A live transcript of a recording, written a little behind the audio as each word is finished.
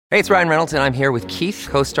Hey, it's Ryan Reynolds, and I'm here with Keith,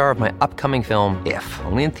 co-star of my upcoming film, If,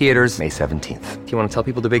 only in theaters May 17th. Do you want to tell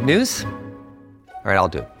people the big news? All right, I'll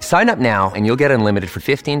do it. Sign up now and you'll get unlimited for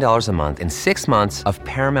 $15 a month and 6 months of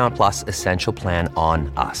Paramount Plus Essential Plan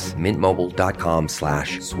on us.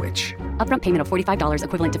 MintMobile.com/switch. Upfront payment of $45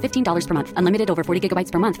 equivalent to $15 per month. Unlimited over 40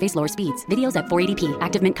 gigabytes per month. Face lower speeds. Videos at 480p.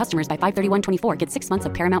 Active Mint customers by 531.24 get 6 months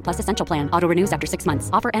of Paramount Plus Essential Plan. Auto renews after 6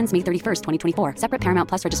 months. Offer ends May 31st, 2024. Separate Paramount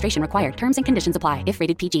Plus registration required. Terms and conditions apply if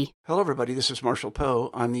rated PG. Hello, everybody. This is Marshall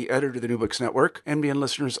Poe. I'm the editor of the New Books Network. NBN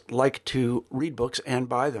listeners like to read books and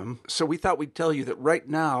buy them. So we thought we'd tell you that right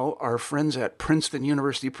now, our friends at Princeton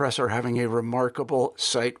University Press are having a remarkable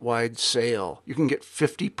site-wide sale. You can get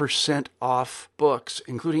 50% off books,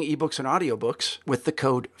 including ebooks and audiobooks, with the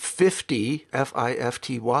code 50,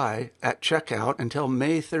 F-I-F-T-Y, at checkout until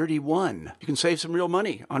May 31. You can save some real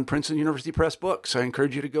money on Princeton University Press books. I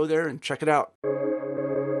encourage you to go there and check it out.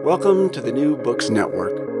 Welcome to the New Books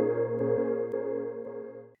Network.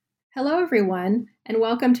 Hello, everyone, and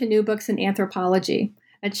welcome to New Books in Anthropology,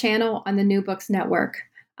 a channel on the New Books Network.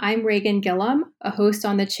 I'm Reagan Gillum, a host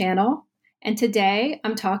on the channel, and today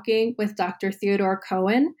I'm talking with Dr. Theodore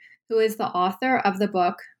Cohen, who is the author of the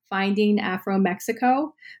book Finding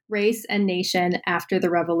Afro-Mexico, Race and Nation After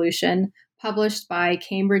the Revolution, published by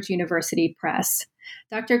Cambridge University Press.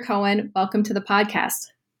 Dr. Cohen, welcome to the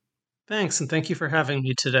podcast. Thanks, and thank you for having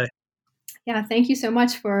me today. Yeah, thank you so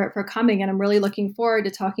much for coming, and I'm really looking forward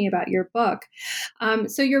to talking about your book.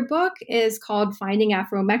 So your book is called Finding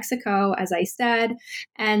Afro-Mexico, as I said,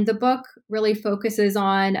 and the book really focuses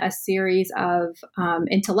on a series of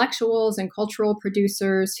intellectuals and cultural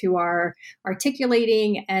producers who are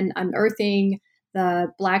articulating and unearthing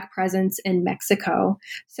the Black presence in Mexico.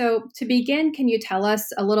 So to begin, can you tell us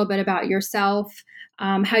a little bit about yourself,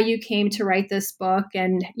 how you came to write this book,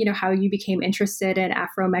 and how you became interested in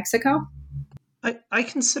Afro-Mexico? I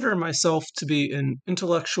consider myself to be an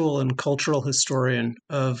intellectual and cultural historian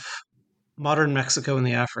of modern Mexico and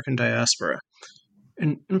the African diaspora.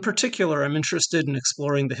 And in particular, I'm interested in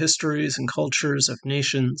exploring the histories and cultures of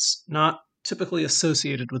nations not typically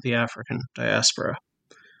associated with the African diaspora.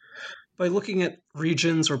 By looking at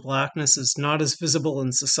regions where Blackness is not as visible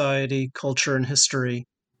in society, culture, and history,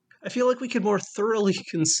 I feel like we could more thoroughly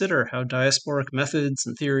consider how diasporic methods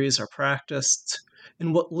and theories are practiced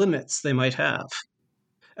and what limits they might have.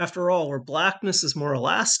 After all, where Blackness is more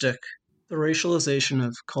elastic, the racialization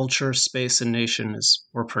of culture, space, and nation is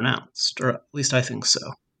more pronounced, or at least I think so.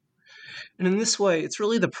 And in this way, it's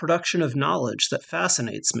really the production of knowledge that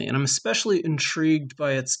fascinates me, and I'm especially intrigued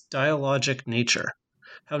by its dialogic nature,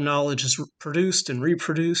 how knowledge is produced and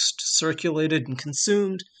reproduced, circulated and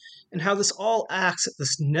consumed, and how this all acts at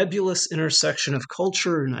this nebulous intersection of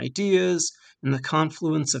culture and ideas and the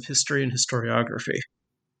confluence of history and historiography.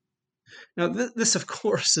 Now, this, of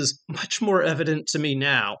course, is much more evident to me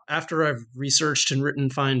now, after I've researched and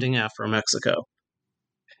written Finding Afro-Mexico.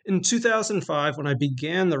 In 2005, when I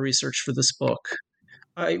began the research for this book,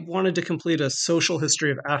 I wanted to complete a social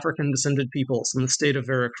history of African-descended peoples in the state of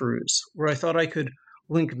Veracruz, where I thought I could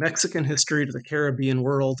link Mexican history to the Caribbean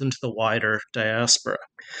world and to the wider diaspora.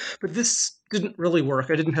 But this didn't really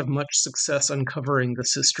work. I didn't have much success uncovering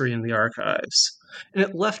this history in the archives, and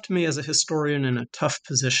it left me as a historian in a tough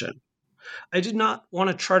position. I did not want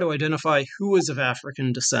to try to identify who was of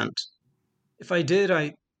African descent. If I did,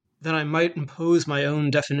 then I might impose my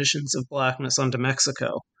own definitions of Blackness onto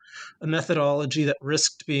Mexico, a methodology that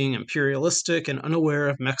risked being imperialistic and unaware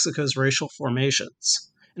of Mexico's racial formations.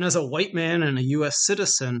 And as a white man and a U.S.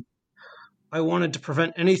 citizen, I wanted to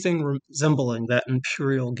prevent anything resembling that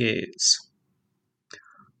imperial gaze.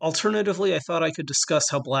 Alternatively, I thought I could discuss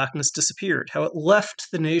how Blackness disappeared, how it left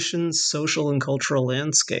the nation's social and cultural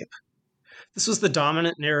landscape. This was the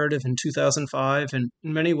dominant narrative in 2005, and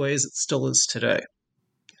in many ways it still is today.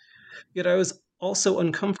 Yet I was also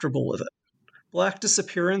uncomfortable with it. Black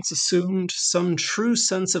disappearance assumed some true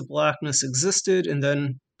sense of Blackness existed and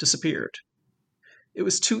then disappeared. It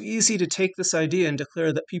was too easy to take this idea and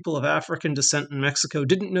declare that people of African descent in Mexico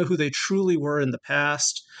didn't know who they truly were in the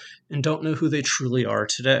past and don't know who they truly are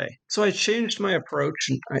today. So I changed my approach,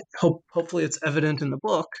 and hopefully it's evident in the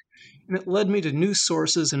book, and it led me to new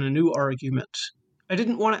sources and a new argument. I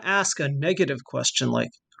didn't want to ask a negative question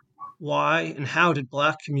like, why and how did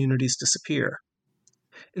Black communities disappear?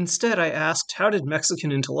 Instead, I asked, how did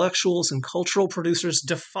Mexican intellectuals and cultural producers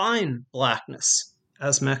define Blackness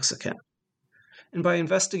as Mexican? And by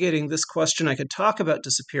investigating this question, I could talk about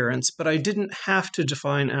disappearance, but I didn't have to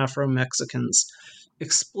define Afro-Mexicans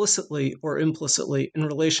explicitly or implicitly in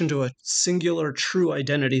relation to a singular true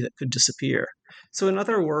identity that could disappear. So in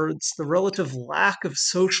other words, the relative lack of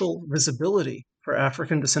social visibility for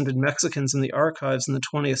African-descended Mexicans in the archives in the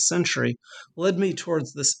 20th century led me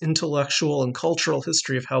towards this intellectual and cultural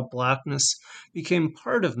history of how Blackness became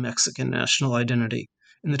part of Mexican national identity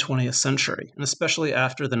in the 20th century, and especially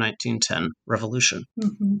after the 1910 revolution.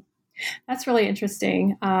 Mm-hmm. That's really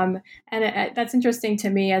interesting. That's interesting to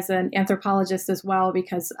me as an anthropologist as well,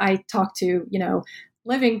 because I talk to,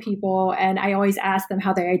 living people, and I always ask them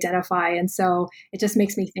how they identify. And so it just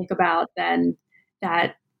makes me think about then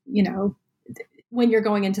that, when you're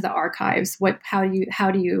going into the archives, how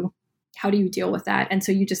do you deal with that? And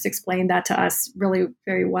so you just explained that to us really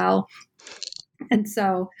very well. And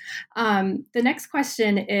so the next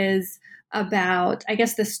question is about, I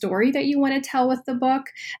guess, the story that you want to tell with the book.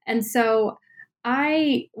 And so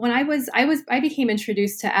I became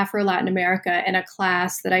introduced to Afro-Latin America in a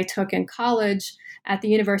class that I took in college at the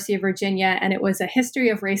University of Virginia, and it was a history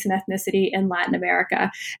of race and ethnicity in Latin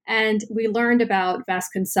America. And we learned about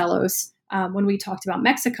Vasconcelos when we talked about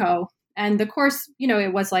Mexico. And the course,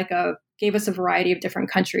 it was gave us a variety of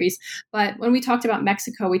different countries. But when we talked about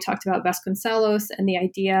Mexico, we talked about Vasconcelos and the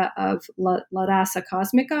idea of la raza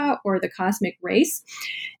cósmica, or the cosmic race,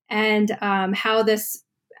 and how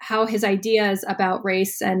his ideas about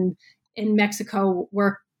race and in Mexico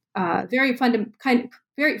were very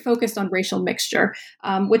focused on racial mixture,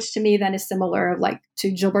 which to me then is similar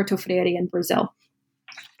to Gilberto Freire in Brazil.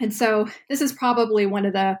 And so this is probably one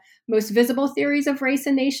of the most visible theories of race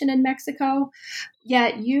and nation in Mexico.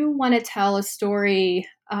 Yet you want to tell a story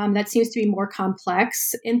that seems to be more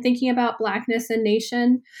complex in thinking about Blackness and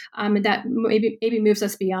nation, that maybe moves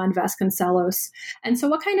us beyond Vasconcelos. And so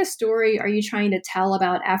what kind of story are you trying to tell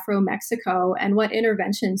about Afro-Mexico, and what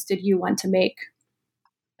interventions did you want to make?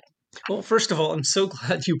 Well, first of all, I'm so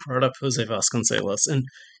glad you brought up Jose Vasconcelos. And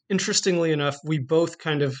interestingly enough, we both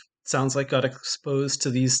kind of, sounds like, got exposed to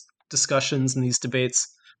these discussions and these debates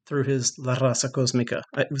through his La Raza Cósmica.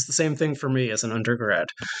 It was the same thing for me as an undergrad.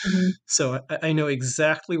 Mm-hmm. So I know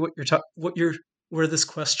exactly what where this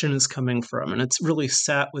question is coming from, and it's really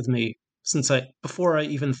sat with me before I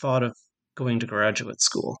even thought of going to graduate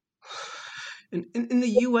school. In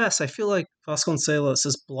the U.S., I feel like Vasconcelos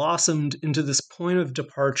has blossomed into this point of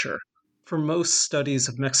departure for most studies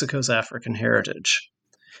of Mexico's African heritage.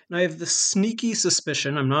 And I have this sneaky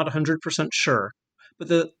suspicion, I'm not 100% sure,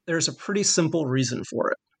 but there's a pretty simple reason for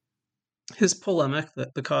it. His polemic,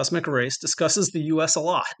 The Cosmic Race, discusses the U.S. a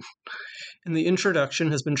lot, and the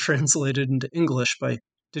introduction has been translated into English by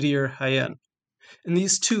Didier Hayen. And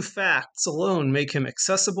these two facts alone make him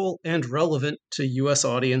accessible and relevant to U.S.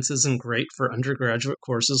 audiences, and great for undergraduate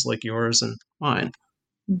courses like yours and mine.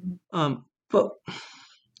 Mm-hmm. But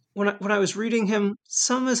when I was reading him,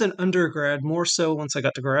 some as an undergrad, more so once I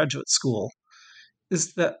got to graduate school,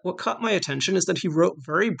 is that what caught my attention is that he wrote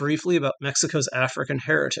very briefly about Mexico's African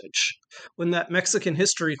heritage, when that Mexican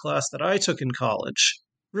history class that I took in college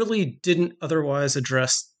really didn't otherwise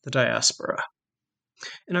address the diaspora.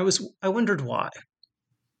 And I wondered why.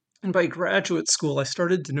 And by graduate school, I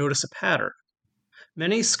started to notice a pattern.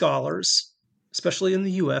 Many scholars, especially in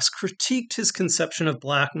the U.S., critiqued his conception of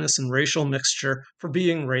Blackness and racial mixture for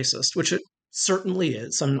being racist, which it certainly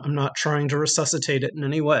is. I'm not trying to resuscitate it in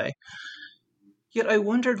any way. Yet I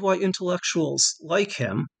wondered why intellectuals like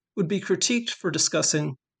him would be critiqued for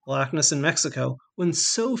discussing Blackness in Mexico when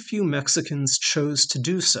so few Mexicans chose to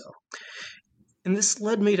do so. And this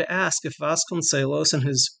led me to ask if Vasconcelos and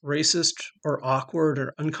his racist or awkward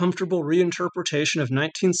or uncomfortable reinterpretation of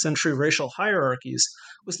 19th century racial hierarchies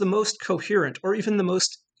was the most coherent or even the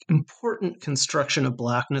most important construction of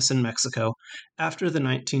Blackness in Mexico after the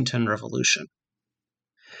 1910 revolution.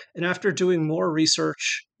 And after doing more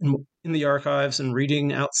research in the archives and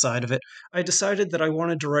reading outside of it, I decided that I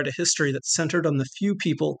wanted to write a history that centered on the few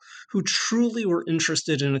people who truly were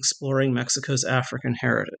interested in exploring Mexico's African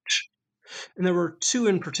heritage. And there were two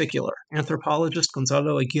in particular, anthropologist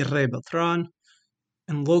Gonzalo Aguirre Beltran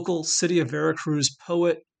and local City of Veracruz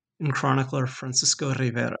poet and chronicler Francisco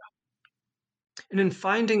Rivera. And in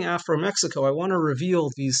Finding Afro-Mexico, I want to reveal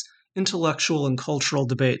these intellectual and cultural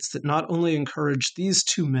debates that not only encourage these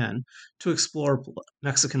two men to explore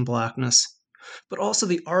Mexican Blackness, but also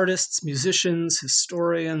the artists, musicians,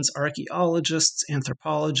 historians, archaeologists,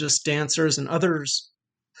 anthropologists, dancers, and others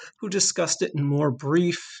who discussed it in more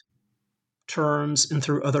brief terms and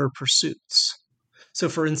through other pursuits. So,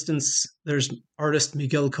 for instance, there's artist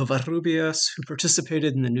Miguel Covarrubias, who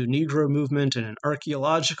participated in the New Negro movement and in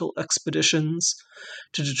archaeological expeditions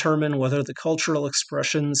to determine whether the cultural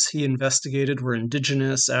expressions he investigated were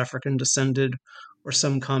indigenous, African-descended, or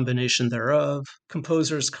some combination thereof.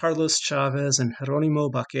 Composers Carlos Chavez and Jerónimo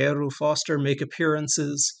Baquero Foster make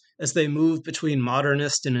appearances as they moved between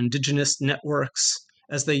modernist and indigenous networks,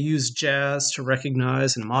 as they used jazz to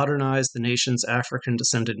recognize and modernize the nation's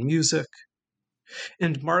African-descended music.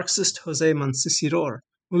 And Marxist José Mancisidor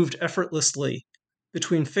moved effortlessly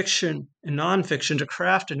between fiction and nonfiction to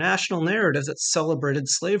craft a national narrative that celebrated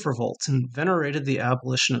slave revolts and venerated the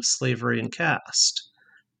abolition of slavery and caste.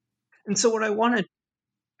 And so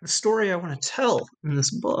the story I want to tell in this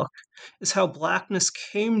book is how Blackness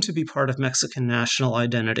came to be part of Mexican national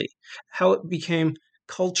identity, how it became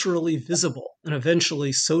culturally visible and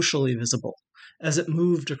eventually socially visible as it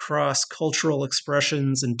moved across cultural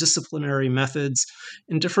expressions and disciplinary methods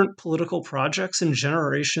in different political projects and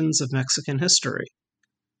generations of Mexican history.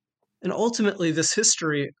 And ultimately, this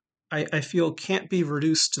history, I feel, can't be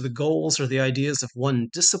reduced to the goals or the ideas of one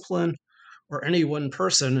discipline or any one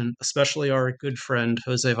person, and especially our good friend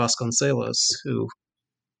Jose Vasconcelos, who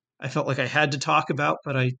I felt like I had to talk about,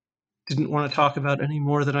 but I didn't want to talk about any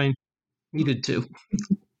more than I needed to.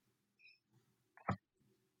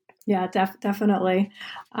 Yeah, definitely.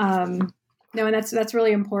 No, and that's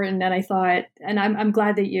really important. And I thought, and I'm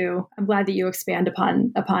glad that you expand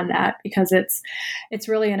upon that, because it's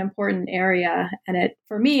really an important area. And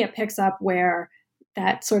for me, it picks up where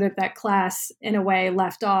that class in a way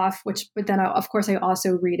left off, but then of course I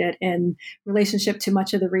also read it in relationship to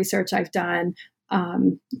much of the research I've done,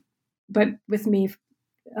 but with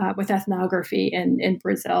ethnography in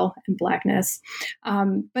Brazil and Blackness.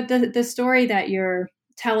 But the story that you're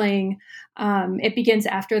telling, it begins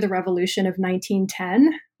after the revolution of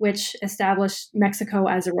 1910, which established Mexico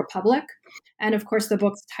as a republic. And of course, the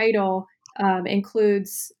book's title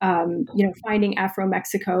includes, Finding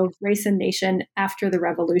Afro-Mexico, Race and Nation After the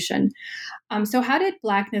Revolution. So how did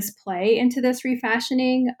Blackness play into this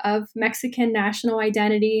refashioning of Mexican national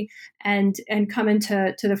identity and come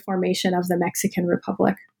into the formation of the Mexican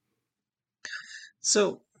Republic?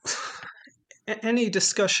 So any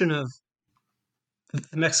discussion of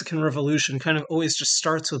the Mexican Revolution kind of always just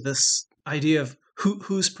starts with this idea of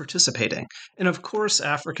who's participating. And of course,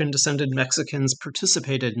 African-descended Mexicans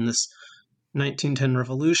participated in this 1910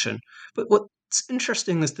 revolution. But what's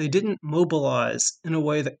interesting is they didn't mobilize in a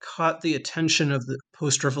way that caught the attention of the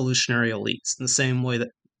post-revolutionary elites in the same way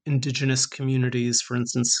that indigenous communities, for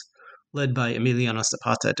instance, led by Emiliano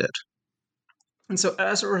Zapata, did. And so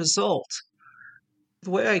as a result,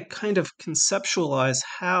 the way I kind of conceptualize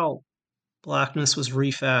how Blackness was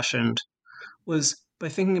refashioned was by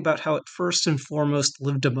thinking about how it first and foremost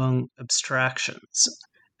lived among abstractions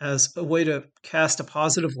as a way to cast a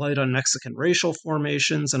positive light on Mexican racial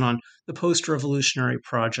formations and on the post-revolutionary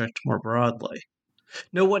project more broadly.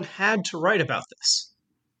 No one had to write about this.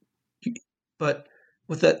 But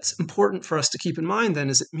what that's important for us to keep in mind then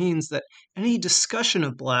is it means that any discussion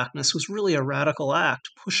of Blackness was really a radical act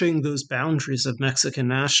pushing those boundaries of Mexican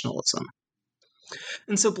nationalism.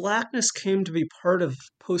 And so Blackness came to be part of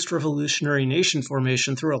post-revolutionary nation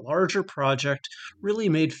formation through a larger project really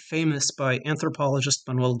made famous by anthropologist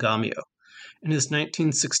Manuel Gamio in his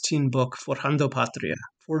 1916 book Forjando Patria,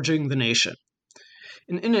 Forging the Nation.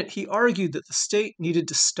 And in it, he argued that the state needed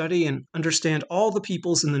to study and understand all the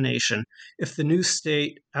peoples in the nation if the new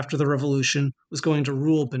state, after the revolution, was going to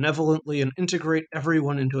rule benevolently and integrate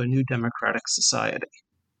everyone into a new democratic society.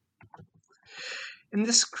 And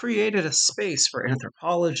this created a space for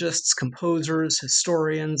anthropologists, composers,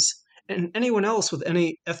 historians, and anyone else with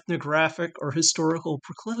any ethnographic or historical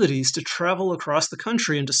proclivities to travel across the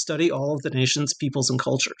country and to study all of the nation's peoples and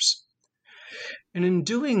cultures. And in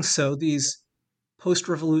doing so, these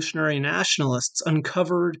post-revolutionary nationalists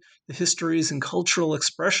uncovered the histories and cultural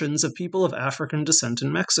expressions of people of African descent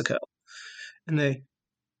in Mexico. And they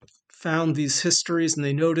found these histories and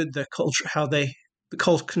they noted the culture, how the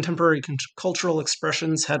contemporary cultural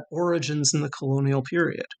expressions had origins in the colonial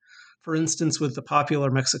period. For instance, with the popular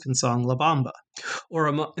Mexican song La Bamba. Or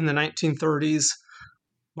in the 1930s,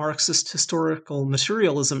 Marxist historical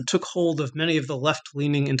materialism took hold of many of the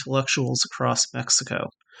left-leaning intellectuals across Mexico.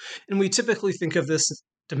 And we typically think of this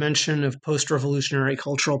dimension of post-revolutionary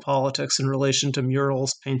cultural politics in relation to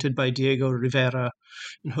murals painted by Diego Rivera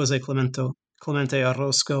and Jose Clemente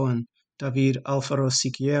Orozco and David Alfaro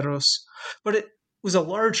Siqueiros. But it was a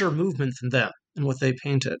larger movement than them in what they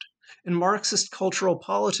painted. And Marxist cultural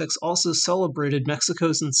politics also celebrated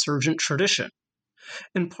Mexico's insurgent tradition,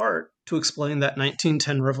 in part to explain that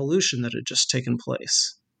 1910 revolution that had just taken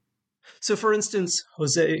place. So, for instance,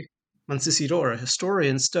 Jose Mancisidor, a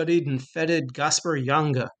historian, studied and feted Gaspar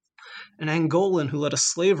Yanga, an Angolan who led a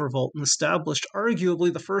slave revolt and established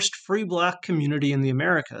arguably the first free black community in the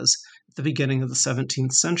Americas at the beginning of the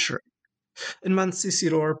 17th century. And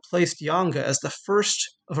Mancisidor placed Yanga as the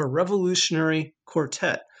first of a revolutionary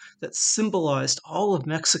quartet that symbolized all of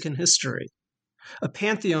Mexican history, a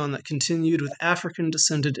pantheon that continued with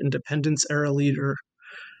African-descended independence-era leader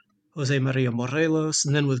Jose Maria Morelos,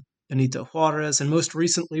 and then with Benito Juarez, and most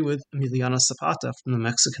recently with Emiliano Zapata from the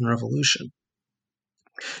Mexican Revolution.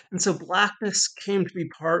 And so Blackness came to be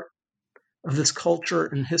part of this culture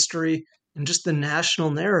and history and just the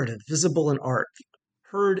national narrative, visible in art,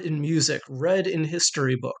 heard in music, read in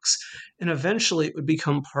history books, and eventually it would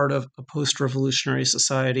become part of a post-revolutionary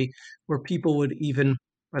society where people would even,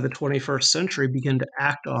 by the 21st century, begin to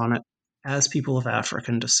act on it as people of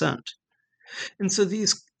African descent. And so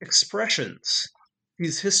these expressions,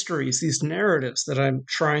 these histories, these narratives that I'm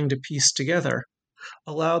trying to piece together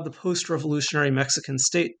allowed the post-revolutionary Mexican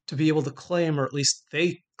state to be able to claim, or at least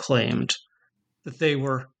they claimed, that they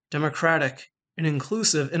were democratic and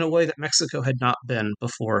inclusive in a way that Mexico had not been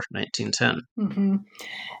before 1910. Mm-hmm.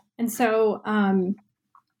 And so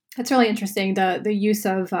it's really interesting, the use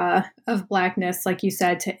of Blackness, like you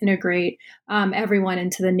said, to integrate everyone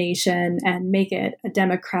into the nation and make it a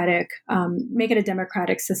democratic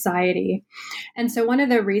society. And so one of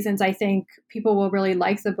the reasons I think people will really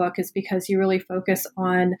like the book is because you really focus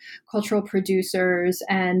on cultural producers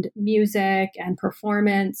and music and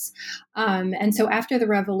performance. And so after the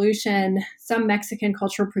revolution, some Mexican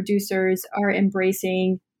cultural producers are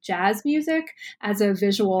embracing jazz music as a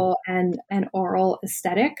visual and oral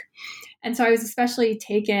aesthetic. And so I was especially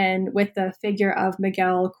taken with the figure of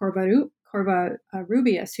Miguel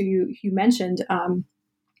Covarrubias, who you mentioned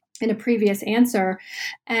in a previous answer.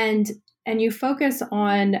 And you focus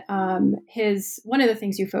on one of the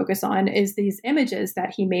things you focus on is these images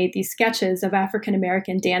that he made, these sketches of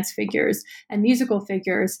African-American dance figures and musical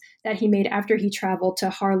figures that he made after he traveled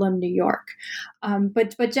to Harlem, New York.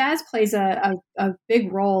 But jazz plays a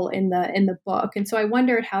big role in the book. And so I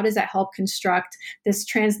wondered, how does that help construct this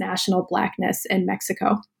transnational Blackness in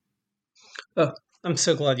Mexico? Oh, I'm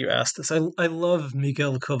so glad you asked this. I love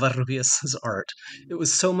Miguel Covarrubias' art. It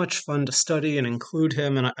was so much fun to study and include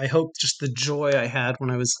him, and I hope just the joy I had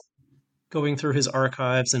when I was going through his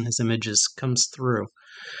archives and his images comes through.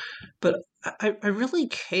 But I really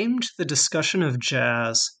came to the discussion of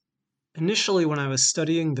jazz initially when I was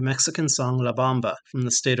studying the Mexican song La Bamba from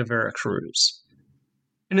the state of Veracruz.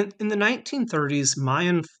 And in the 1930s,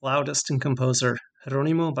 Mayan flautist and composer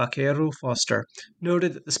Jerónimo Baquero Foster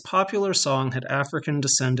noted that this popular song had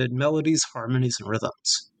African-descended melodies, harmonies, and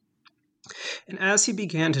rhythms. And as he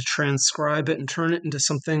began to transcribe it and turn it into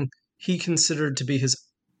something he considered to be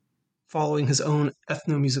following his own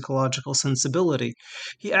ethnomusicological sensibility,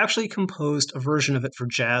 he actually composed a version of it for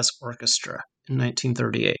jazz orchestra in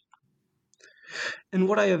 1938. And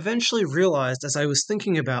what I eventually realized as I was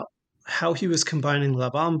thinking about how he was combining La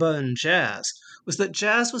Bamba and jazz was that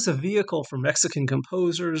jazz was a vehicle for Mexican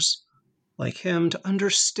composers like him to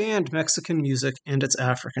understand Mexican music and its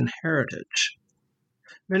African heritage.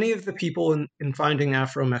 Many of the people in Finding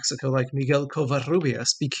Afro-Mexico, like Miguel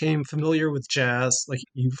Covarrubias, became familiar with jazz, like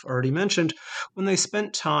you've already mentioned, when they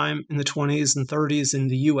spent time in the 20s and 30s in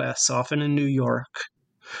the US, often in New York,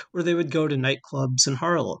 where they would go to nightclubs in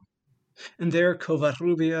Harlem. And there,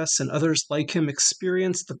 Covarrubias and others like him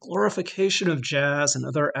experienced the glorification of jazz and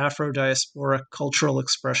other Afro-diasporic cultural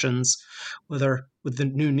expressions, whether with the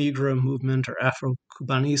New Negro movement or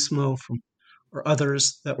Afro-Cubanismo or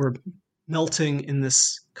others that were melting in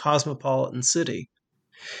this cosmopolitan city.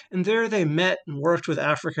 And there they met and worked with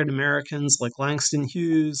African Americans like Langston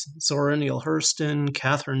Hughes, Zora Neale Hurston,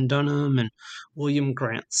 Katherine Dunham, and William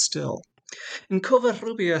Grant Still. And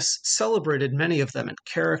Covarrubias celebrated many of them in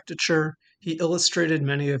caricature, he illustrated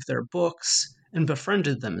many of their books, and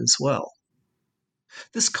befriended them as well.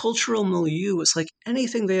 This cultural milieu was like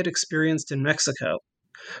anything they had experienced in Mexico,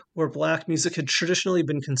 where Black music had traditionally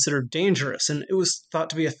been considered dangerous, and it was thought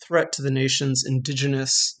to be a threat to the nation's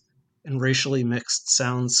indigenous and racially mixed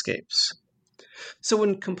soundscapes. So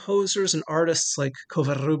when composers and artists like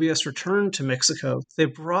Covarrubias returned to Mexico, they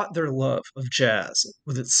brought their love of jazz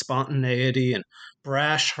with its spontaneity and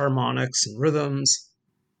brash harmonics and rhythms,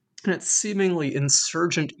 and its seemingly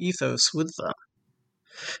insurgent ethos with them.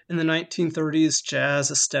 In the 1930s, jazz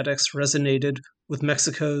aesthetics resonated with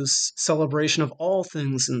Mexico's celebration of all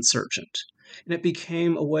things insurgent, and it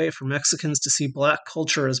became a way for Mexicans to see Black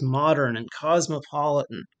culture as modern and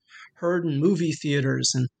cosmopolitan, heard in movie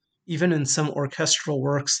theaters and even in some orchestral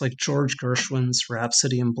works like George Gershwin's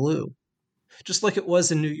Rhapsody in Blue, just like it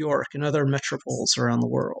was in New York and other metropoles around the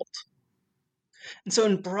world. And so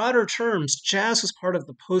in broader terms, jazz was part of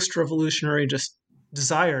the post-revolutionary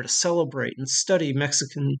desire to celebrate and study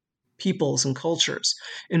Mexican peoples and cultures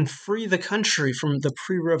and free the country from the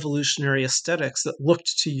pre-revolutionary aesthetics that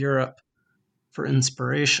looked to Europe for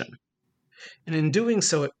inspiration. And in doing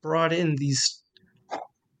so, it brought in these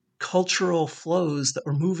cultural flows that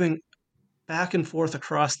were moving back and forth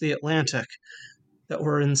across the Atlantic, that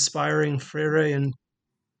were inspiring Freire in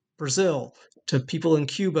Brazil, to people in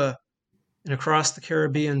Cuba, and across the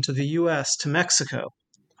Caribbean to the US, to Mexico.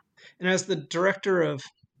 And as the director of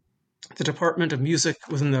the Department of Music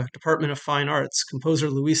within the Department of Fine Arts, composer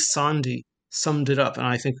Luis Sandi summed it up, and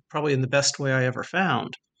I think probably in the best way I ever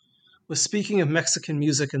found, was speaking of Mexican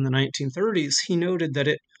music in the 1930s, he noted that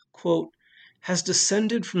it, quote, has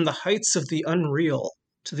descended from the heights of the unreal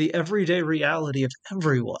to the everyday reality of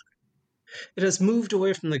everyone. It has moved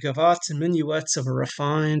away from the gavottes and minuets of a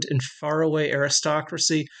refined and faraway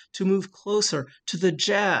aristocracy to move closer to the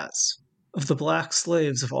jazz of the black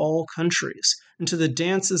slaves of all countries and to the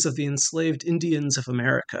dances of the enslaved Indians of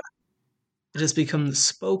America. It has become the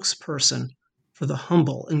spokesperson for the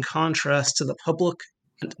humble in contrast to the public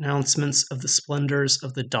announcements of the splendors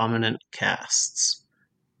of the dominant castes.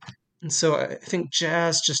 And so I think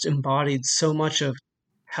jazz just embodied so much of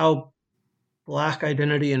how Black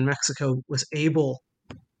identity in Mexico was able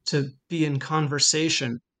to be in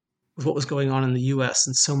conversation with what was going on in the US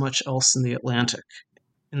and so much else in the Atlantic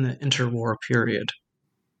in the interwar period.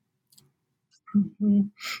 Mm-hmm.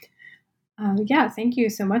 Yeah, thank you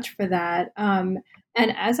so much for that.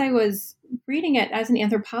 And as I was reading it as an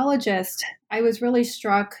anthropologist, I was really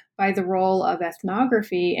struck by the role of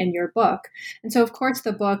ethnography in your book. And so, of course,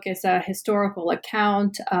 the book is a historical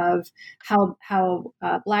account of how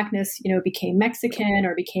Blackness, became Mexican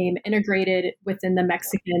or became integrated within the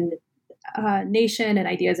Mexican nation and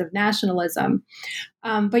ideas of nationalism.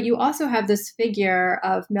 But you also have this figure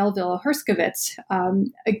of Melville Herskovits,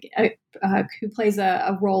 who plays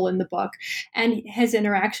a role in the book, and his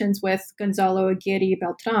interactions with Gonzalo Aguirre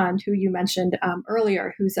Beltran, who you mentioned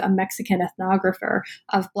earlier, who's a Mexican ethnographer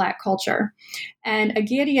of Black culture. And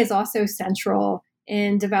Aguirre is also central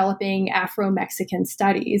in developing Afro-Mexican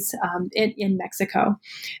studies in Mexico.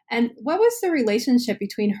 And what was the relationship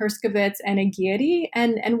between Herskovits and Aguirre,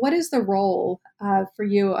 and what is the role for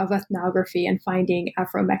you of ethnography in finding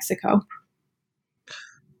Afro-Mexico?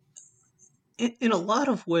 In a lot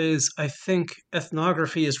of ways, I think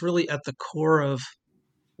ethnography is really at the core of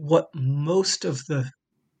what most of the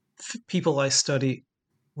people I study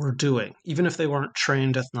were doing, even if they weren't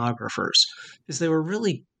trained ethnographers, is they were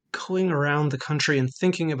really going around the country and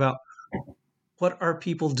thinking about what are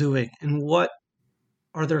people doing and what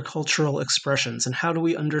are their cultural expressions and how do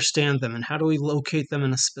we understand them and how do we locate them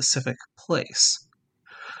in a specific place.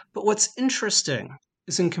 But what's interesting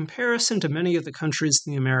is in comparison to many of the countries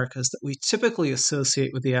in the Americas that we typically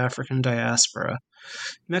associate with the African diaspora,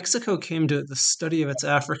 Mexico came to the study of its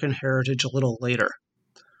African heritage a little later,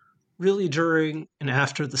 really during and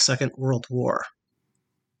after the Second World War.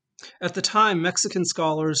 At the time, Mexican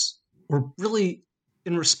scholars were really,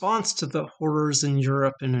 in response to the horrors in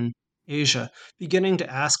Europe and in Asia, beginning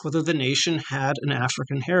to ask whether the nation had an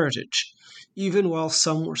African heritage, even while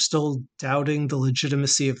some were still doubting the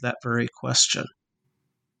legitimacy of that very question.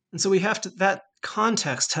 And so that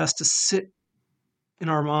context has to sit in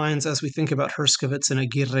our minds as we think about Herskovits and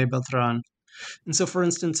Aguirre Beltran. And so, for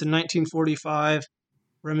instance, in 1945,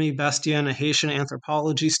 Remy Bastien, a Haitian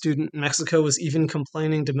anthropology student in Mexico, was even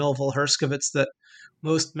complaining to Melville Herskovits that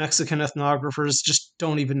most Mexican ethnographers just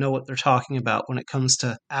don't even know what they're talking about when it comes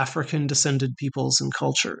to African-descended peoples and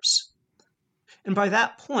cultures. And by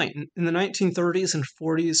that point, in the 1930s and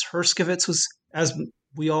 40s, Herskovits was, as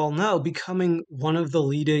we all know, becoming one of the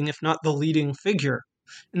leading, if not the leading figure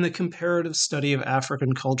in the comparative study of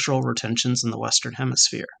African cultural retentions in the Western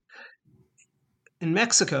Hemisphere. In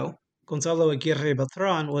Mexico, Gonzalo Aguirre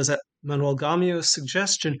Beltran was, at Manuel Gamio's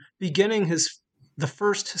suggestion, beginning the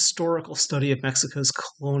first historical study of Mexico's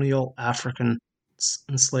colonial African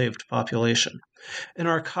enslaved population, an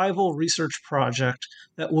archival research project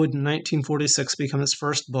that would in 1946 become his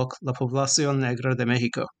first book, La Población Negra de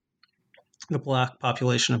México, the Black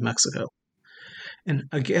Population of Mexico. And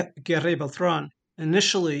Aguirre Beltran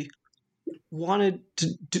initially wanted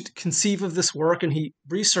to conceive of this work, and he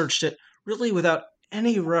researched it really without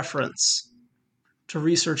any reference to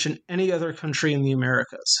research in any other country in the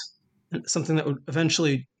Americas, something that would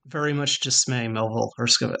eventually very much dismay Melville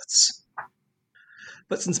Herskovits.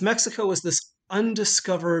 But since Mexico was this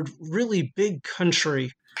undiscovered, really big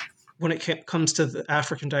country when it comes to the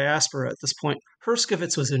African diaspora at this point,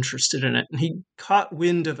 Herskovits was interested in it, and he caught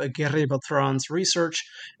wind of Aguirre Beltran's research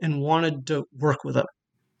and wanted to work with him,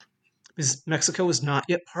 because Mexico was not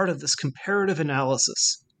yet part of this comparative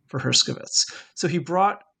analysis for Herskovits. So he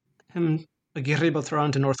brought him Aguirre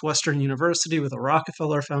Beltran to Northwestern University with a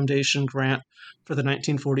Rockefeller Foundation grant for the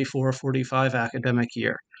 1944-45 academic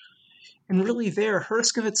year. And really there,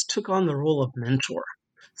 Herskovits took on the role of mentor,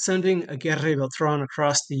 sending Aguirre Beltran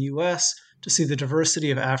across the U.S. to see the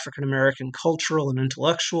diversity of African-American cultural and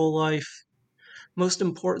intellectual life. Most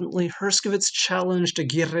importantly, Herskovits challenged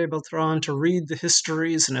Aguirre Beltran to read the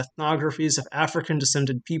histories and ethnographies of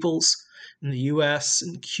African-descended peoples in the U.S.,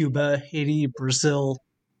 and Cuba, Haiti, Brazil,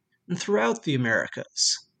 and throughout the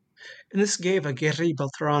Americas. And this gave Aguirre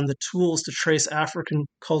Beltran the tools to trace African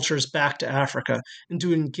cultures back to Africa and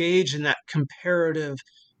to engage in that comparative,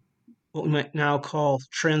 what we might now call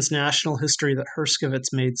transnational history that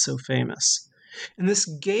Herskovits made so famous. And this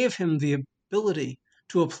gave him the ability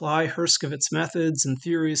to apply Herskovits' methods and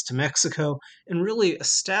theories to Mexico and really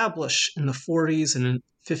establish in the 40s and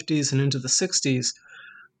 50s and into the 60s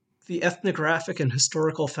the ethnographic and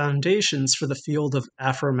historical foundations for the field of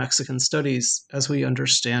Afro-Mexican studies as we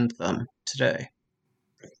understand them today.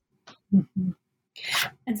 Mm-hmm.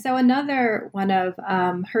 And so another one of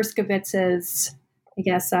Herskovits's, I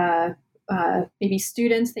guess, maybe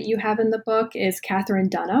students that you have in the book is Katherine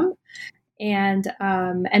Dunham. And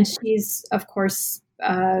she's, of course,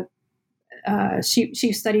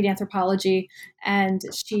 she studied anthropology, and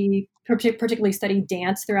she particularly studied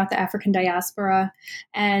dance throughout the African diaspora.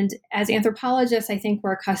 And as anthropologists, I think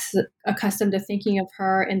we're accustomed to thinking of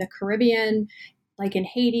her in the Caribbean, like in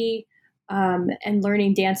Haiti, and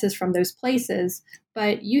learning dances from those places.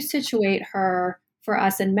 But you situate her for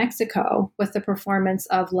us in Mexico with the performance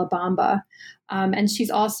of La Bamba. And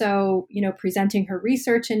she's also, presenting her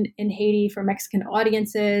research in Haiti for Mexican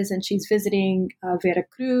audiences, and she's visiting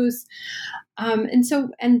Veracruz. And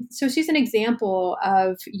so she's an example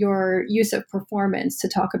of your use of performance to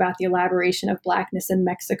talk about the elaboration of Blackness in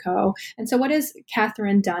Mexico. And so what does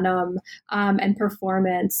Katherine Dunham and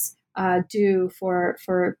performance do for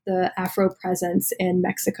the Afro presence in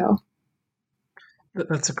Mexico?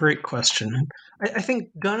 That's a great question. I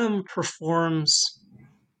think Dunham performs,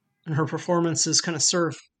 and her performances kind of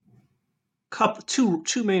serve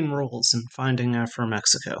two main roles in finding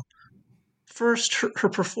Afro-Mexico. First, her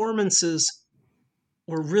performances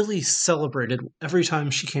were really celebrated every time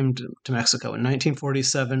she came to Mexico in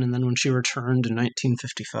 1947, and then when she returned in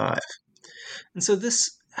 1955. And so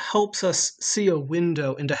this helps us see a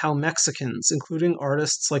window into how Mexicans, including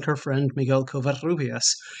artists like her friend Miguel Covarrubias,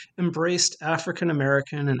 embraced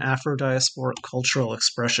African-American and Afro-diasporic cultural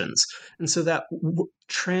expressions. And so that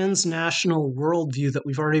transnational worldview that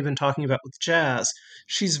we've already been talking about with jazz,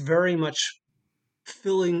 she's very much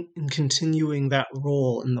filling and continuing that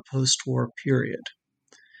role in the post-war period.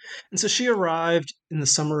 And so she arrived in the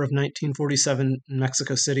summer of 1947 in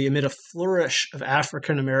Mexico City amid a flourish of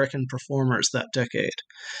African-American performers that decade,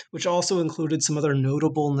 which also included some other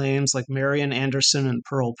notable names like Marian Anderson and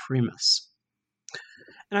Pearl Primus.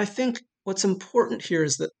 And I think what's important here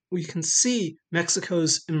is that we can see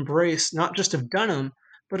Mexico's embrace not just of Dunham,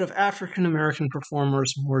 but of African-American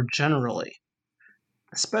performers more generally,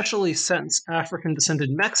 especially since African-descended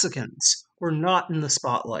Mexicans were not in the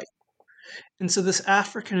spotlight. And so this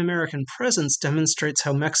African-American presence demonstrates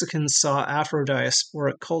how Mexicans saw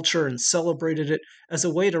Afro-diasporic culture and celebrated it as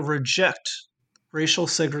a way to reject racial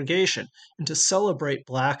segregation and to celebrate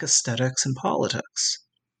Black aesthetics and politics.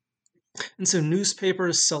 And so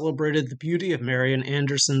newspapers celebrated the beauty of Marian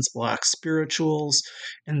Anderson's Black spirituals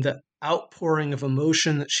and the outpouring of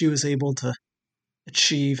emotion that she was able to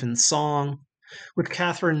achieve in song. With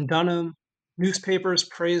Katherine Dunham, newspapers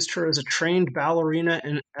praised her as a trained ballerina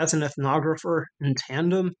and as an ethnographer in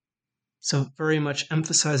tandem, so very much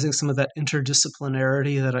emphasizing some of that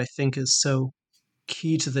interdisciplinarity that I think is so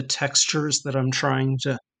key to the textures that I'm trying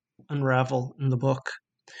to unravel in the book.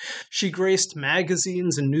 She graced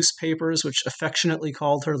magazines and newspapers which affectionately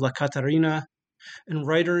called her La Catarina, and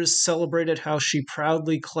writers celebrated how she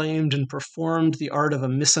proudly claimed and performed the art of a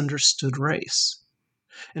misunderstood race.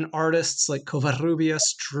 And artists like Covarrubias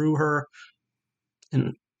drew her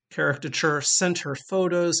in caricature, sent her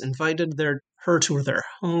photos, invited her to their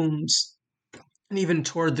homes, and even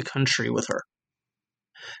toured the country with her.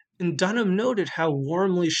 And Dunham noted how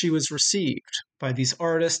warmly she was received by these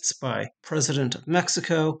artists, by President of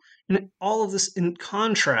Mexico, and all of this in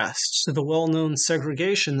contrast to the well-known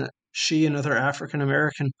segregation that she and other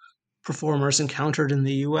African-American performers encountered in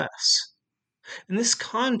the U.S. And this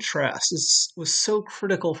contrast was so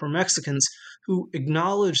critical for Mexicans who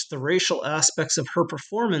acknowledged the racial aspects of her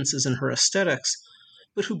performances and her aesthetics,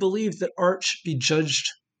 but who believed that art should be judged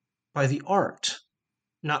by the art,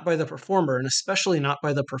 not by the performer, and especially not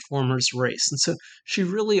by the performer's race. And so she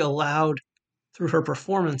really allowed, through her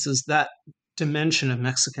performances, that dimension of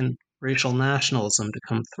Mexican racial nationalism to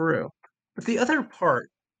come through. But the other part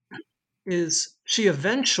is she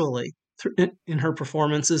eventually, in her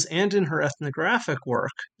performances and in her ethnographic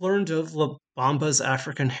work, learned of La Bamba's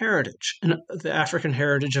African heritage and the African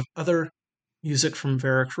heritage of other music from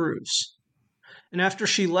Veracruz. And after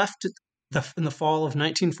she left in the fall of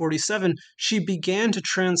 1947, she began to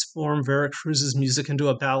transform Veracruz's music into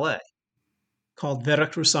a ballet called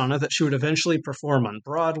Veracruzana that she would eventually perform on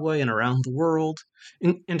Broadway and around the world,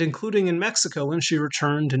 and including in Mexico when she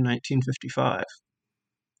returned in 1955.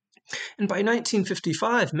 And by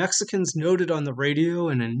 1955, Mexicans noted on the radio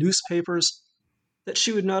and in newspapers that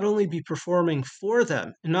she would not only be performing for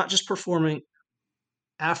them, and not just performing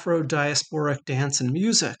Afro-diasporic dance and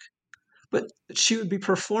music, but that she would be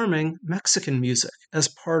performing Mexican music as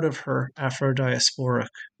part of her Afro-diasporic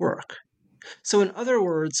work. So in other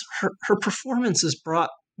words, her performances brought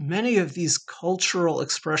many of these cultural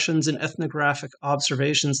expressions and ethnographic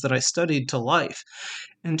observations that I studied to life,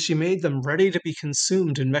 and she made them ready to be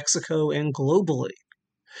consumed in Mexico and globally.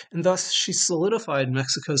 And thus she solidified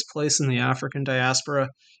Mexico's place in the African diaspora,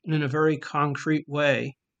 and in a very concrete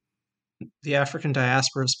way, the African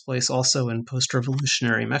diaspora's place also in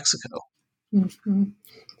post-revolutionary Mexico. Mm-hmm.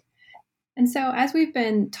 And so as we've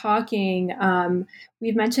been talking,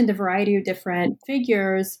 we've mentioned a variety of different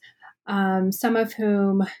figures, some of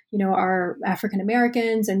whom, are African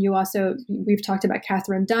Americans. And we've talked about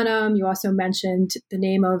Katherine Dunham. You also mentioned the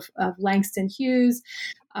name of Langston Hughes.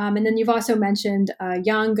 And then you've also mentioned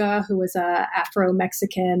Yanga, who was a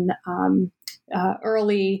Afro-Mexican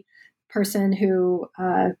early person who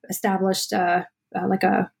established a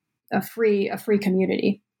free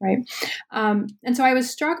community. Right. And so I was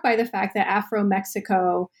struck by the fact that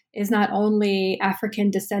Afro-Mexico is not only African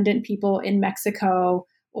descendant people in Mexico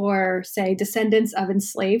or, say, descendants of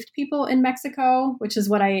enslaved people in Mexico, which is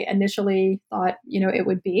what I initially thought, it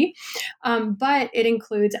would be. But it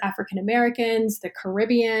includes African Americans, the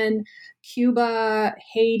Caribbean, Cuba,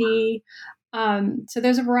 Haiti. So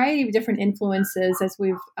there's a variety of different influences, as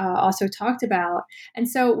we've also talked about. And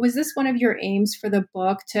so was this one of your aims for the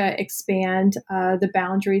book, to expand the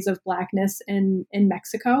boundaries of Blackness in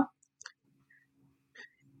Mexico?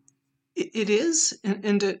 It is,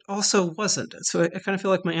 and it also wasn't. So I kind of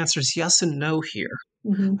feel like my answer is yes and no here.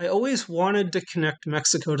 Mm-hmm. I always wanted to connect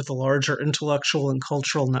Mexico to the larger intellectual and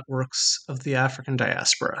cultural networks of the African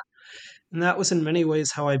diaspora. And that was in many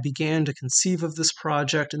ways how I began to conceive of this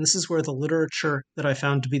project, and this is where the literature that I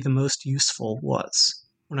found to be the most useful was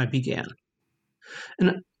when I began.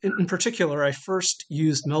 And in particular, I first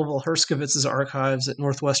used Melville Herskowitz's archives at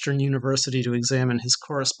Northwestern University to examine his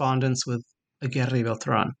correspondence with Aguirre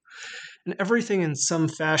Beltran. And everything in some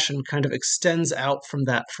fashion kind of extends out from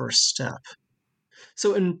that first step.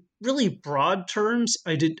 So in really broad terms,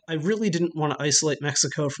 I really didn't want to isolate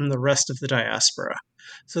Mexico from the rest of the diaspora,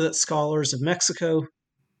 so that scholars of Mexico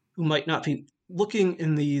who might not be looking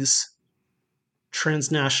in these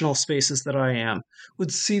transnational spaces that I am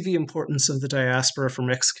would see the importance of the diaspora for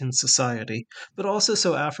Mexican society, but also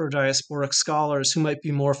so Afro-diasporic scholars who might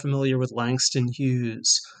be more familiar with Langston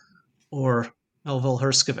Hughes or Melville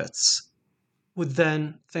Herskowitz would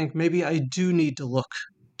then think, maybe I do need to look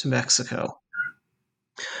to Mexico.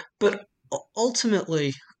 But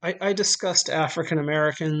ultimately, I discussed African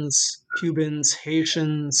Americans, Cubans,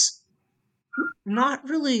 Haitians, not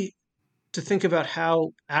really to think about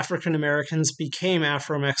how African Americans became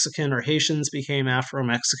Afro-Mexican or Haitians became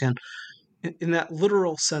Afro-Mexican in that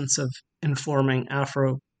literal sense of informing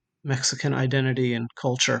Afro-Mexican identity and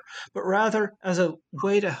culture, but rather as a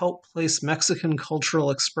way to help place Mexican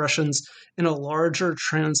cultural expressions in a larger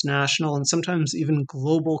transnational and sometimes even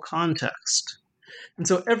global context. And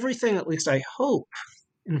so everything, at least I hope,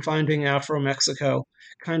 in finding Afro-Mexico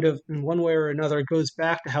kind of in one way or another goes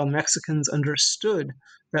back to how Mexicans understood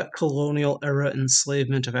that colonial era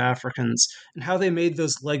enslavement of Africans and how they made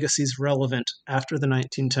those legacies relevant after the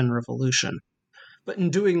 1910 revolution. But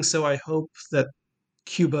in doing so, I hope that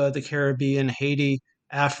Cuba, the Caribbean, Haiti,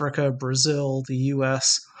 Africa, Brazil, the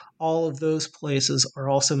US, all of those places are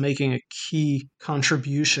also making a key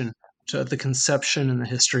contribution to the conception and the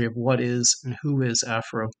history of what is and who is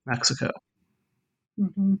Afro-Mexico.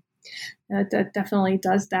 Mm-hmm. That definitely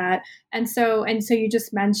does that. And so you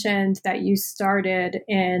just mentioned that you started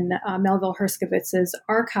in Melville Herskowitz's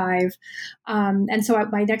archive. And so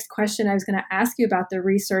my next question, I was going to ask you about the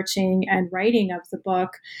researching and writing of the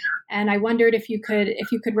book. And I wondered if you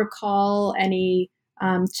could recall any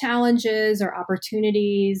challenges or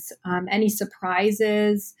opportunities, any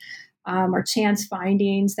surprises, or chance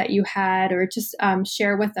findings that you had, or just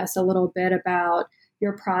share with us a little bit about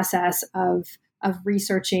your process of of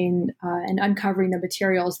researching and uncovering the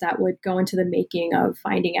materials that would go into the making of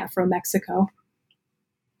Finding Afro-Mexico?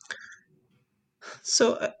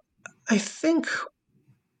 So I think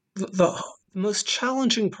the most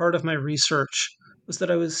challenging part of my research was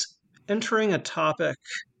that I was entering a topic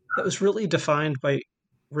that was really defined by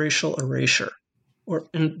racial erasure,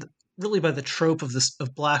 and really by the trope of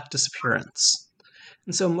Black disappearance.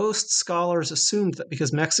 And so most scholars assumed that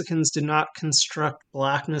because Mexicans did not construct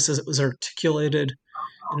Blackness as it was articulated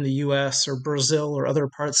in the US or Brazil or other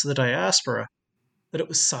parts of the diaspora, that it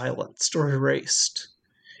was silenced or erased.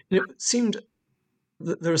 And it seemed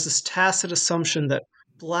that there was this tacit assumption that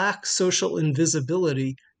Black social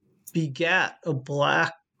invisibility begat a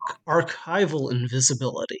Black archival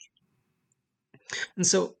invisibility. And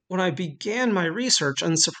so when I began my research,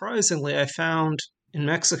 unsurprisingly, I found in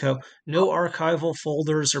Mexico no archival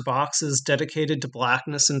folders or boxes dedicated to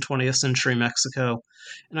Blackness in 20th century Mexico.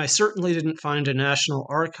 And I certainly didn't find a national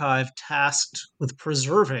archive tasked with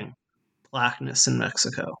preserving Blackness in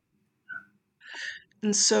Mexico.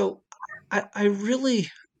 And so I really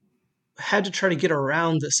had to try to get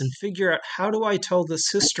around this and figure out, how do I tell this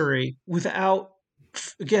history without,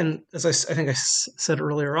 again, as I think I said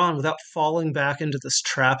earlier on, without falling back into this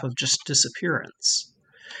trap of just disappearance.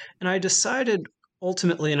 And I decided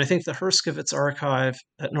ultimately, and I think the Herskovits Archive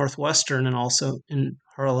at Northwestern and also in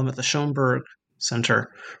Harlem at the Schoenberg Center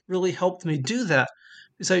really helped me do that,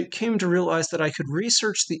 because I came to realize that I could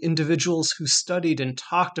research the individuals who studied and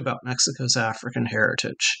talked about Mexico's African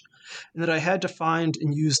heritage, and that I had to find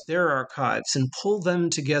and use their archives and pull them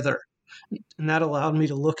together. And that allowed me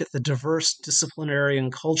to look at the diverse disciplinary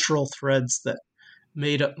and cultural threads that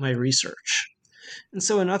made up my research. And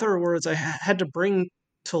so, in other words, I had to bring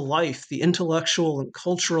to life the intellectual and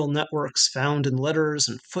cultural networks found in letters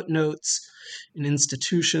and footnotes in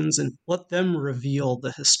institutions and let them reveal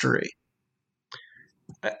the history.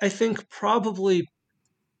 I think probably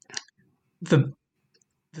the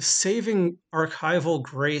saving archival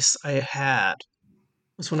grace I had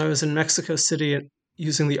was when I was in Mexico City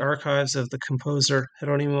using the archives of the composer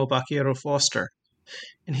Jerónimo Baqueiro Foster.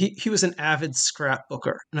 And he was an avid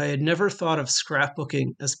scrapbooker, and I had never thought of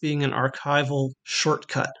scrapbooking as being an archival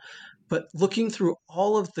shortcut. But looking through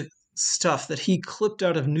all of the stuff that he clipped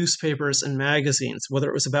out of newspapers and magazines, whether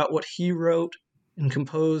it was about what he wrote and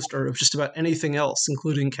composed or just about anything else,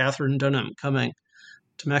 including Katherine Dunham coming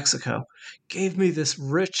to Mexico, gave me this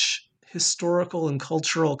rich historical and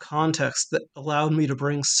cultural context that allowed me to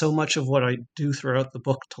bring so much of what I do throughout the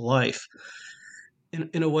book to life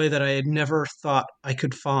in a way that I had never thought I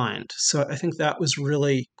could find. So I think that was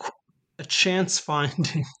really a chance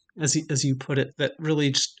finding, as you put it, that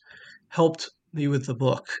really just helped me with the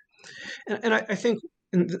book. And I think,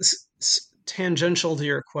 and this is tangential to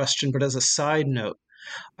your question, but as a side note,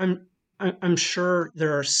 I'm sure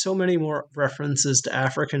there are so many more references to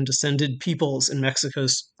African-descended peoples in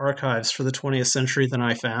Mexico's archives for the 20th century than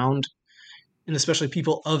I found, and especially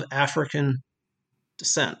people of African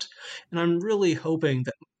descent. And I'm really hoping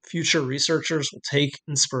that future researchers will take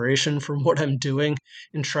inspiration from what I'm doing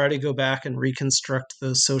and try to go back and reconstruct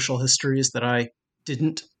those social histories that I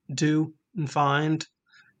didn't do and find.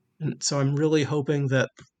 And so I'm really hoping that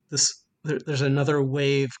there's another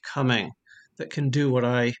wave coming that can do what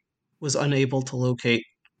I was unable to locate,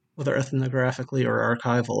 whether ethnographically or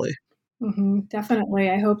archivally. Mm-hmm, definitely.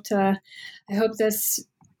 I hope this,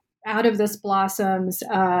 out of this blossoms,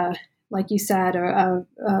 like you said, a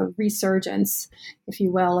resurgence, if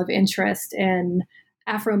you will, of interest in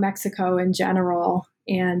Afro-Mexico in general,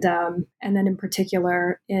 and then in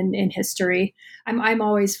particular in history. I'm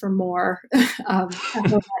always for more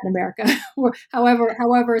Afro-Latin America,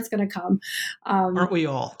 however it's going to come. Aren't we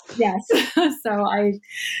all? Yes. So I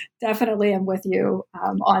definitely am with you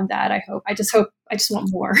on that. I just want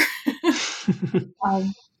more.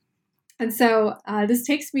 And so this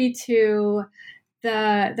takes me to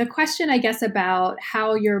the question, I guess, about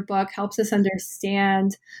how your book helps us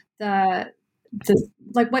understand what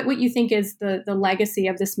you think is the legacy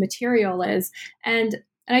of this material is. And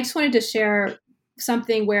I just wanted to share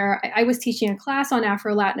something where I was teaching a class on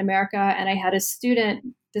Afro-Latin America, and I had a student,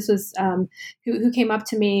 this was who came up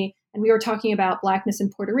to me, and we were talking about Blackness in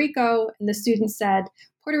Puerto Rico, and the student said,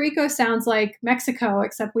 Puerto Rico sounds like Mexico,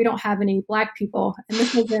 except we don't have any Black people. And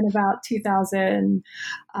this was in about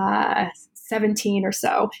 2017 or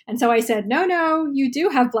so. And so I said, no, you do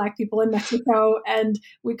have Black people in Mexico. And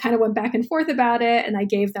we kind of went back and forth about it. And I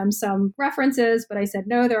gave them some references, but I said,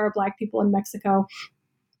 no, there are Black people in Mexico.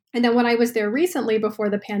 And then when I was there recently before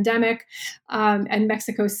the pandemic in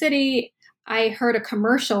Mexico City, I heard a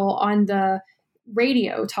commercial on the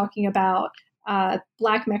radio talking about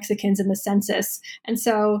Black Mexicans in the census. And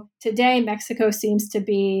so today, Mexico seems to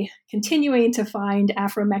be continuing to find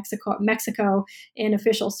Mexico in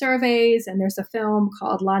official surveys, and there's a film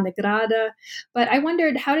called La Negrada. But I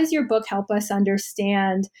wondered, how does your book help us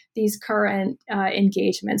understand these current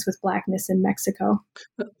engagements with Blackness in Mexico?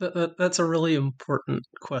 That's a really important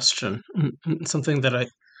question, and something that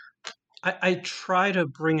I try to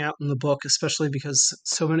bring out in the book, especially because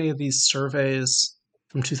so many of these surveys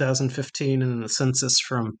from 2015 and then the census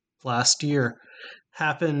from last year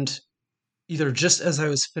happened either just as I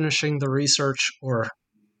was finishing the research or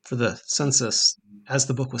for the census as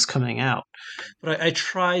the book was coming out. But I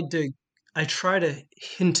try to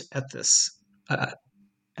hint at this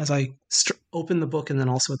as I open the book and then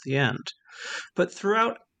also at the end. But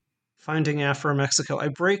throughout Finding Afro-Mexico, I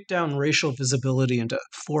break down racial visibility into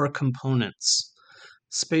 4 components: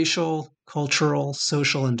 spatial, cultural,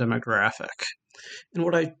 social, and demographic. And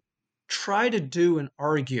what I try to do and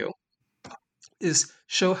argue is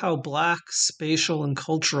show how Black spatial and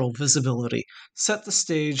cultural visibility set the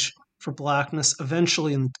stage for Blackness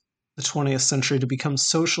eventually in the 20th century to become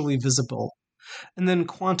socially visible and then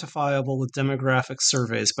quantifiable with demographic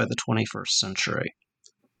surveys by the 21st century.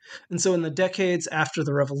 And so in the decades after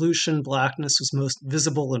the revolution, Blackness was most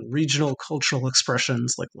visible in regional cultural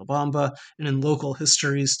expressions like La Bamba and in local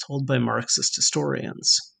histories told by Marxist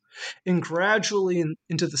historians. And gradually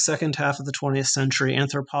into the second half of the 20th century,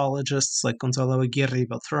 anthropologists like Gonzalo Aguirre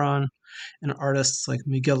Beltran and artists like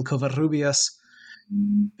Miguel Covarrubias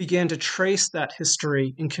began to trace that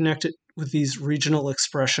history and connect it with these regional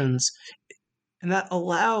expressions. And that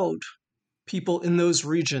allowed people in those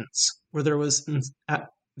regions where there was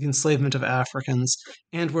the enslavement of Africans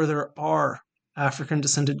and where there are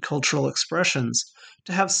African-descended cultural expressions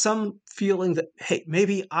to have some feeling that, hey,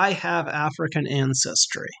 maybe I have African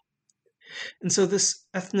ancestry. And so this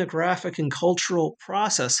ethnographic and cultural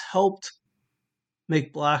process helped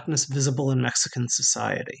make Blackness visible in Mexican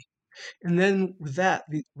society. And then with that,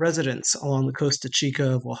 the residents along the Costa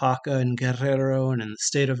Chica of Oaxaca and Guerrero and in the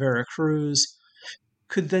state of Veracruz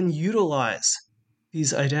could then utilize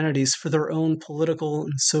these identities for their own political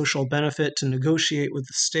and social benefit to negotiate with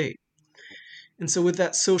the state. And so with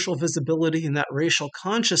that social visibility and that racial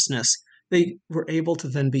consciousness, they were able to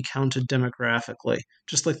then be counted demographically,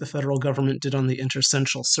 just like the federal government did on the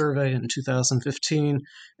Intercensual Survey in 2015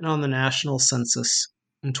 and on the national census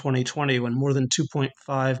in 2020, when more than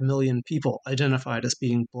 2.5 million people identified as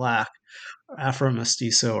being Black,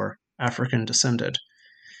 Afro-Mestizo, or African descended.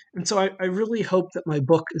 And so I really hope that my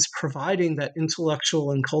book is providing that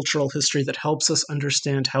intellectual and cultural history that helps us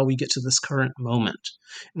understand how we get to this current moment.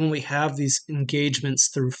 And when we have these engagements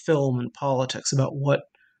through film and politics about what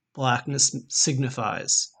Blackness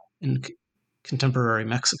signifies in contemporary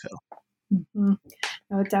Mexico. Mm-hmm.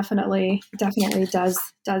 No, it definitely does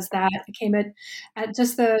that. It came at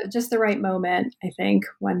just the right moment, I think,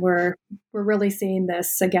 when we're really seeing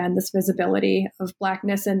this again, this visibility of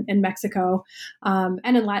Blackness in Mexico and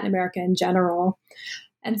in Latin America in general.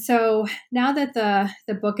 And so now that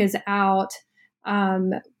the book is out,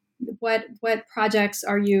 what projects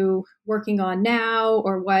are you working on now,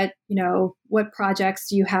 or what projects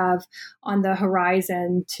do you have on the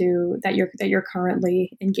horizon that you're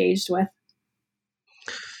currently engaged with?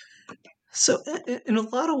 So in a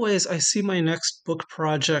lot of ways, I see my next book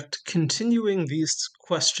project continuing these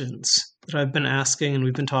questions that I've been asking and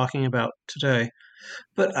we've been talking about today.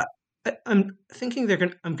 But I'm thinking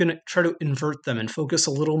I'm going to try to invert them and focus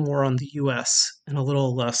a little more on the U.S. and a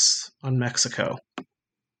little less on Mexico.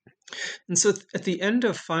 And so at the end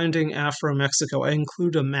of Finding Afro-Mexico, I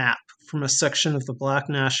include a map from a section of the Black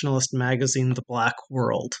nationalist magazine, The Black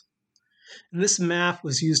World. And this map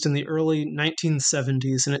was used in the early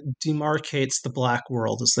 1970s, and it demarcates the Black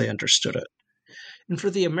world as they understood it. And for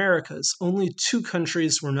the Americas, only 2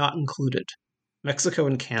 countries were not included, Mexico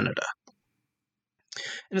and Canada.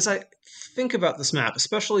 And as I think about this map,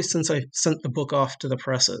 especially since I sent the book off to the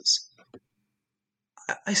presses,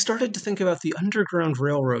 I started to think about the Underground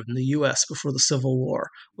Railroad in the U.S. before the Civil War,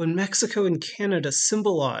 when Mexico and Canada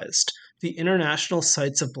symbolized the international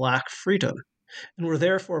sites of Black freedom, and were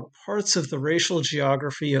therefore parts of the racial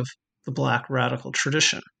geography of the Black radical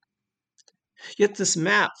tradition. Yet this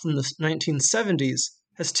map from the 1970s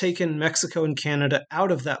has taken Mexico and Canada out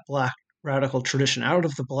of that Black radical tradition, out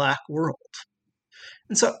of the Black world.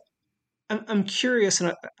 And so I'm curious,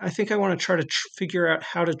 and I think I want to try to figure out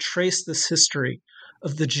how to trace this history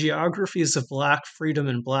of the geographies of Black freedom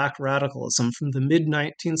and Black radicalism from the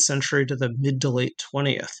mid-19th century to the mid to late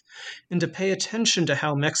 20th, and to pay attention to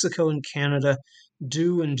how Mexico and Canada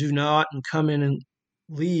do and do not and come in and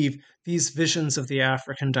leave these visions of the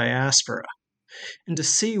African diaspora. and to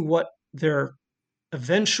see what their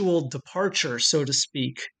eventual departure, so to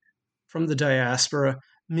speak, from the diaspora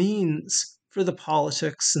means for the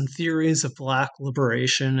politics and theories of Black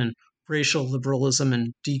liberation and racial liberalism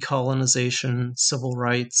and decolonization, civil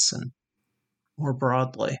rights, and more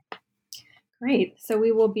broadly. Great. So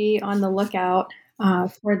we will be on the lookout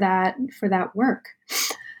for that work.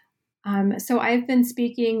 So I've been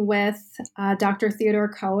speaking with Dr. Theodore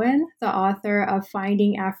Cohen, the author of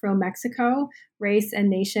Finding Afro-Mexico, Race and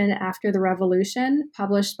Nation After the Revolution,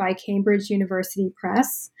 published by Cambridge University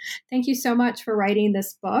Press. Thank you so much for writing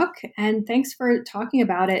this book, and thanks for talking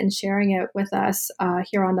about it and sharing it with us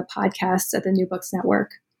here on the podcast at the New Books Network.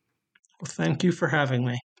 Well, thank you for having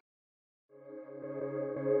me.